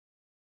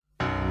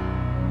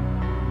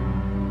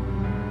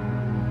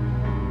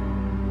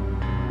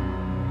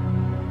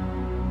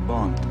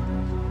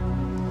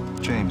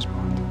James Bond.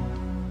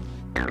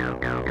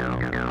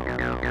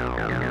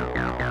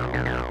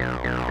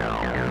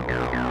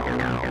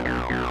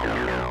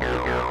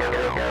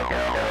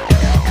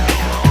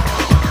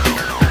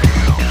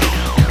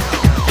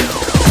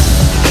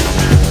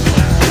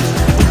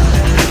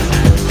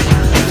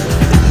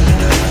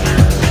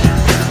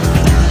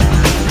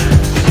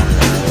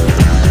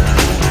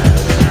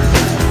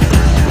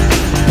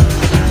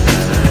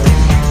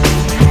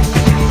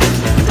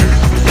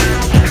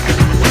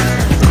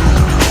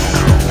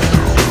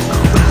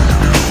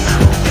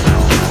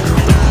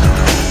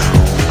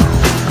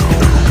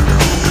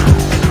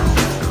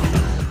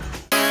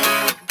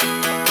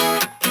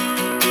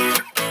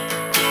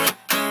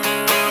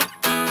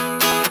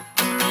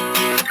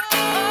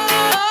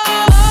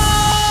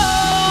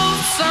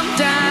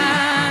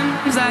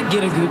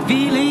 Get a good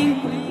feeling,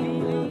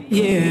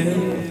 yeah.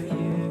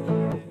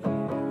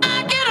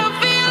 I get a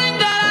feeling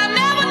that I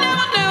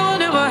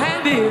never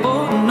had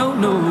before. No,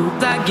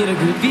 I get a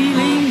good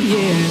feeling,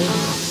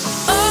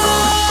 yeah.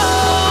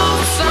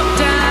 Oh,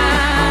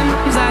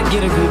 sometimes I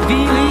get a good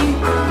feeling,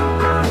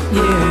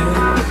 yeah.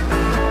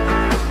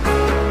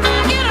 I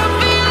get a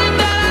feeling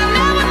that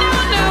I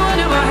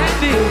never had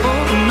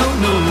before.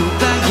 No,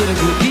 I get a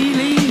good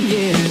feeling,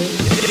 yeah.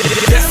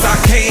 Yes, I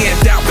can.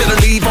 Doubt, better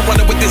leave. I'm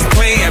running with this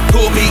plan.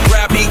 Pull me,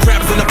 grab me,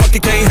 crabs in the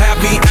bucket can't have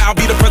me. I'll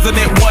be the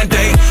president one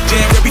day.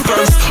 January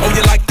 1st. Oh,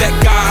 you like that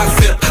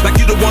gossip? Like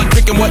you the one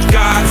drinking what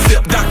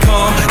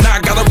gossip.com. Now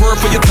I got a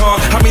word for your tongue.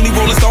 How many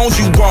Rolling Stones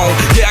you want?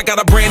 Yeah, I got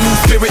a brand new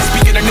spirit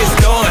speaking and it's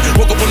done.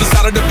 Woke up on the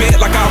side of the bed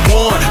like I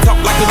won. Talk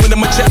like the wind in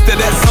my chest to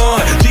that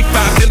sun.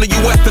 G5 in the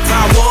US to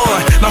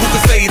Taiwan. Now who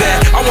can say that?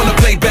 I wanna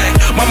play back.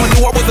 Mama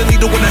knew I was a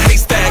needle in a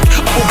haystack.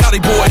 A whole body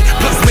boy,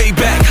 plus way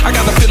back. I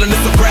got the feeling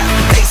it's a rap.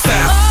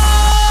 ASAP.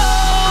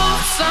 Oh,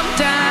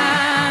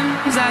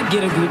 sometimes I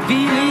get a good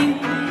feeling,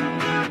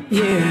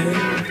 yeah.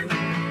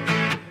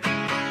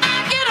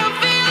 I get a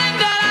feeling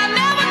that I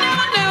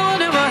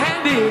never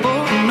had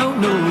before. No,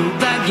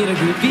 I get a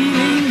good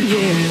feeling,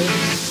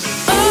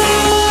 yeah.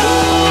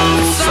 Oh,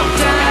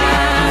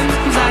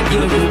 sometimes I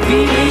get a good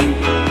feeling,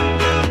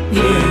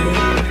 yeah.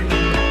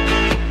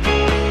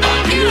 I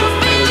get a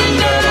feeling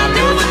that I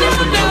never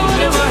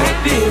had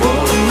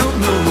before. No,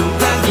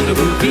 I get a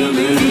good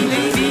feeling.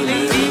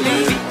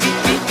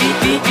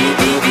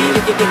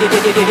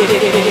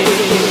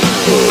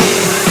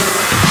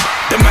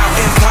 The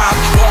mountains top,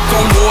 walk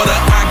on water.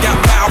 I got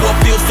power,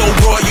 feel so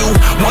royal.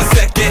 1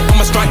 second,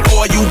 I'ma strike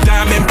for you.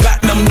 Diamond,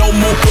 platinum, no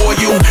more for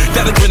you.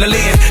 That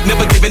adrenaline,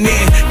 never giving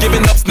in.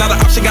 Giving up's not an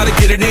option, gotta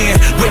get it in.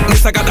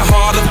 Witness, I got the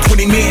heart of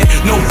 20 men.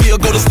 No fear,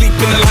 go to sleep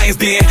in the lion's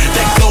den.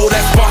 That glow,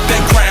 that spark,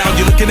 that crown.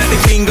 You're looking at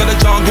the king of the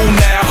jungle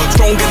now.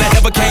 Stronger than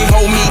ever, can't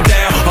hold me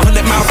down.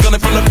 100 miles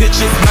gunning from the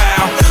pitcher's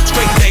mile.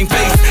 Straight game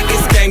face,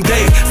 it's game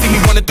day. See me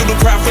running through the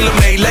crowd, feel a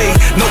melee.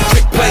 No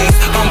trick plays,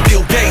 I'm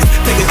Bill Gates.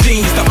 Take a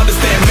genius to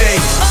understand me.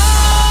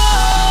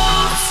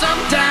 Oh,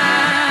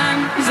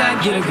 sometimes I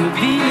get a good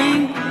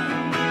feeling,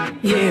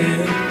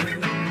 yeah.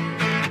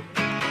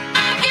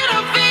 I get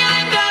a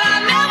feeling that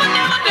I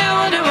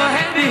never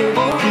had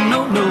before.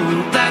 No,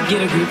 I get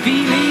a good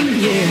feeling,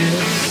 yeah.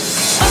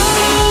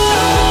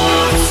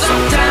 Oh,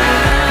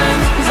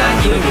 sometimes I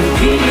get a good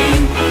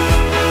feeling,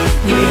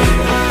 yeah.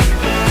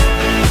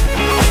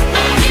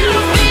 I get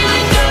a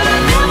feeling that I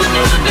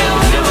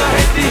never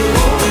had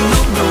before.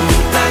 No,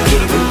 I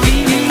get a good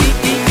feeling.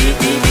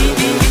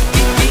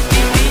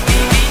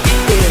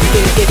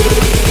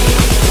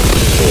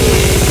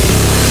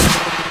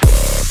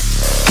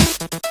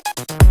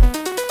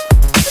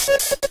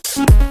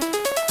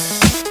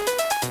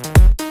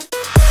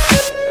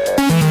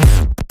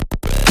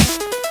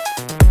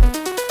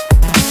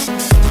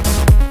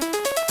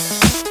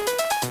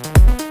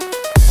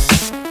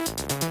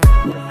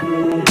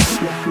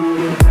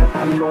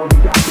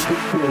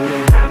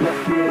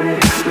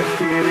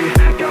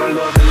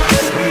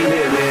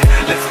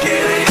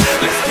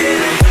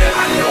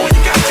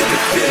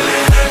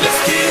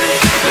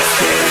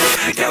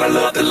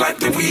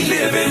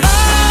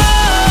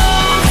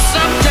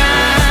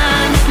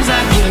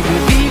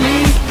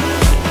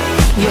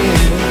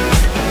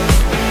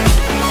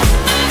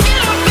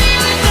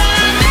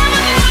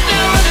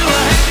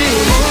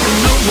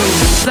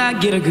 I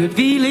get a good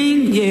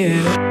feeling,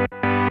 yeah.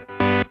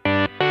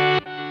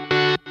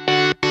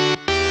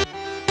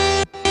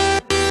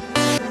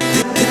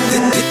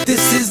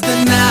 This is the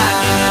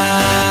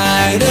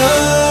night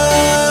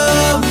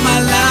of my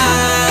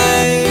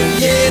life.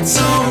 Yeah, it's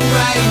on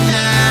right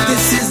now.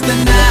 This is the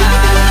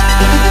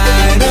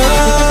night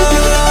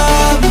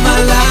of my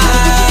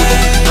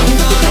life. I'm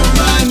gonna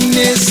run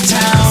this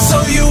town. So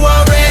you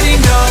already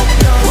know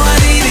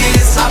what it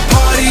is. I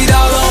partied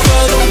all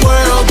over the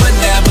world, but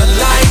never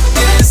like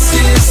this.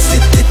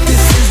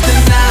 This is the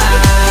night.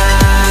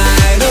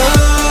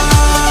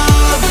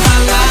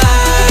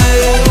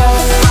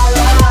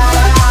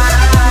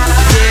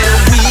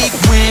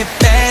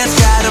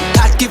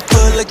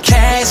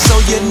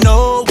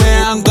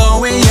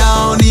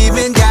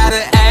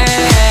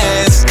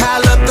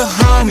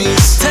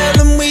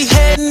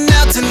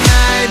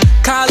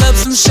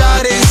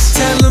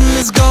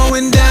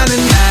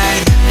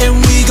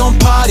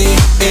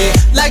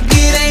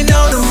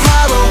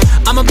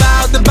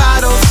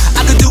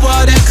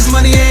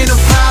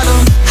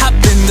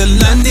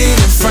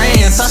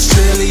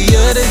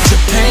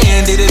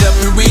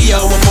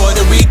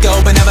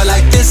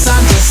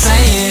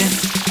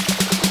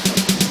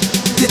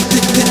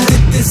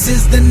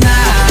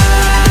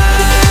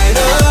 night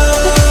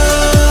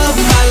of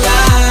my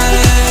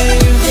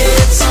life.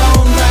 Yeah, it's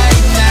on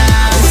right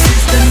now. This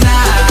is the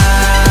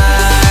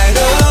night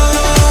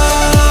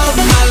of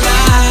my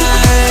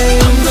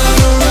life. I'm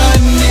gonna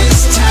run this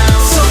town.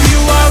 So you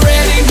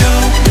already know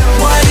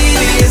what it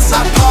is.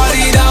 I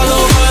partied all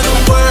over the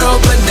world,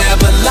 but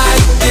never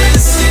like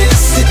this.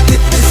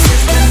 This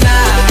is the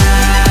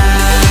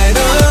night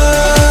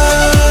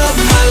of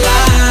my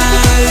life.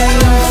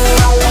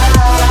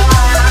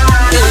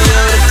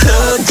 Yeah, the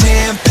club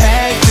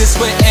jam-packed, this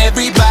where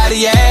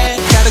everybody at.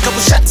 Got a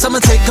couple shots, I'ma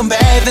take them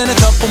back, then a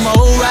couple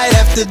more right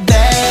after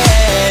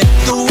that.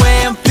 The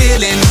way I'm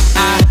feeling,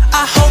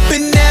 I hope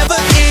it never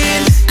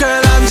ends.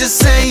 Girl, I'm just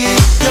saying,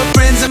 your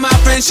friends and my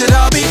friends should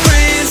all be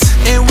friends,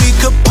 and we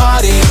could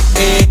party,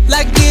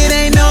 like it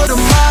ain't no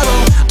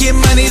tomorrow. Get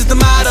money's the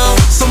motto,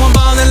 so I'm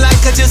ballin' like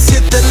I just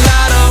hit the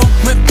lotto.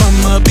 Went from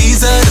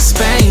Ibiza to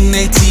Spain,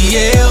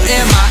 ATL,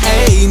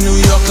 MIA, New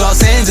York,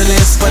 Los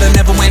Angeles, but I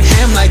never went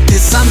ham like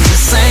this, I'm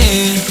just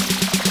saying.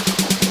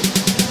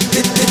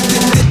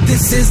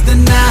 This is the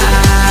night